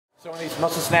So in these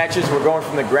muscle snatches, we're going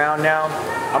from the ground now.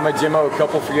 I'm gonna demo a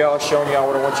couple for y'all, showing y'all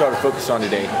what I want y'all to focus on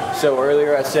today. So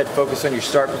earlier I said focus on your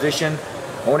start position.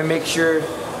 I wanna make sure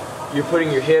you're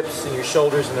putting your hips and your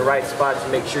shoulders in the right spot to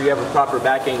make sure you have a proper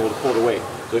back angle to pull the weight.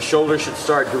 The shoulders should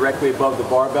start directly above the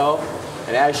barbell,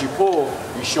 and as you pull,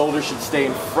 your shoulders should stay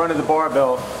in front of the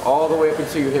barbell all the way up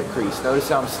until your hip crease. Notice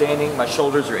how I'm standing, my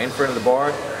shoulders are in front of the bar.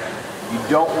 You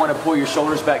don't wanna pull your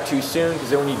shoulders back too soon,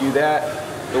 because then when you do that,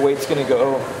 the weight's gonna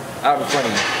go out in front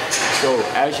of you. So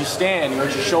as you stand, you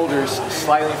want your shoulders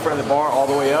slightly in front of the bar all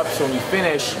the way up, so when you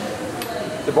finish,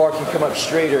 the bar can come up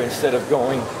straighter instead of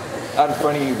going out in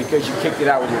front of you because you kicked it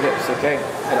out with your hips, okay?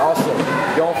 And also,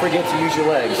 don't forget to use your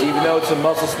legs. Even though it's a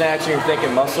muscle snatch and you're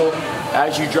thinking muscle,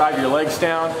 as you drive your legs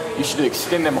down, you should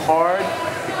extend them hard,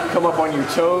 come up on your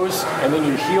toes, and then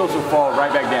your heels will fall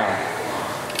right back down.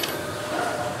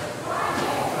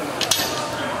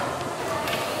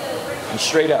 And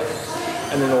straight up.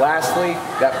 And then lastly,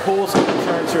 that pull is going to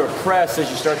turn to a press as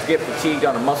you start to get fatigued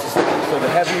on a muscle snatch. So the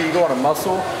heavier you go on a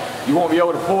muscle, you won't be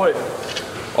able to pull it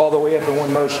all the way up in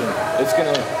one motion. It's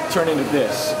going to turn into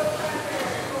this.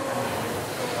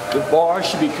 The bar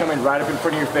should be coming right up in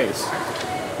front of your face.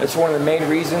 That's one of the main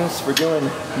reasons for doing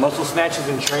muscle snatches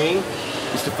in training,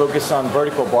 is to focus on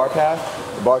vertical bar path.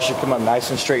 The bar should come up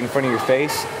nice and straight in front of your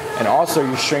face. And also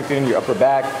you're strengthening your upper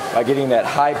back by getting that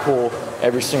high pull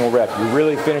every single rep. You're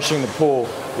really finishing the pull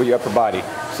with your upper body.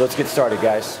 So let's get started,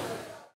 guys.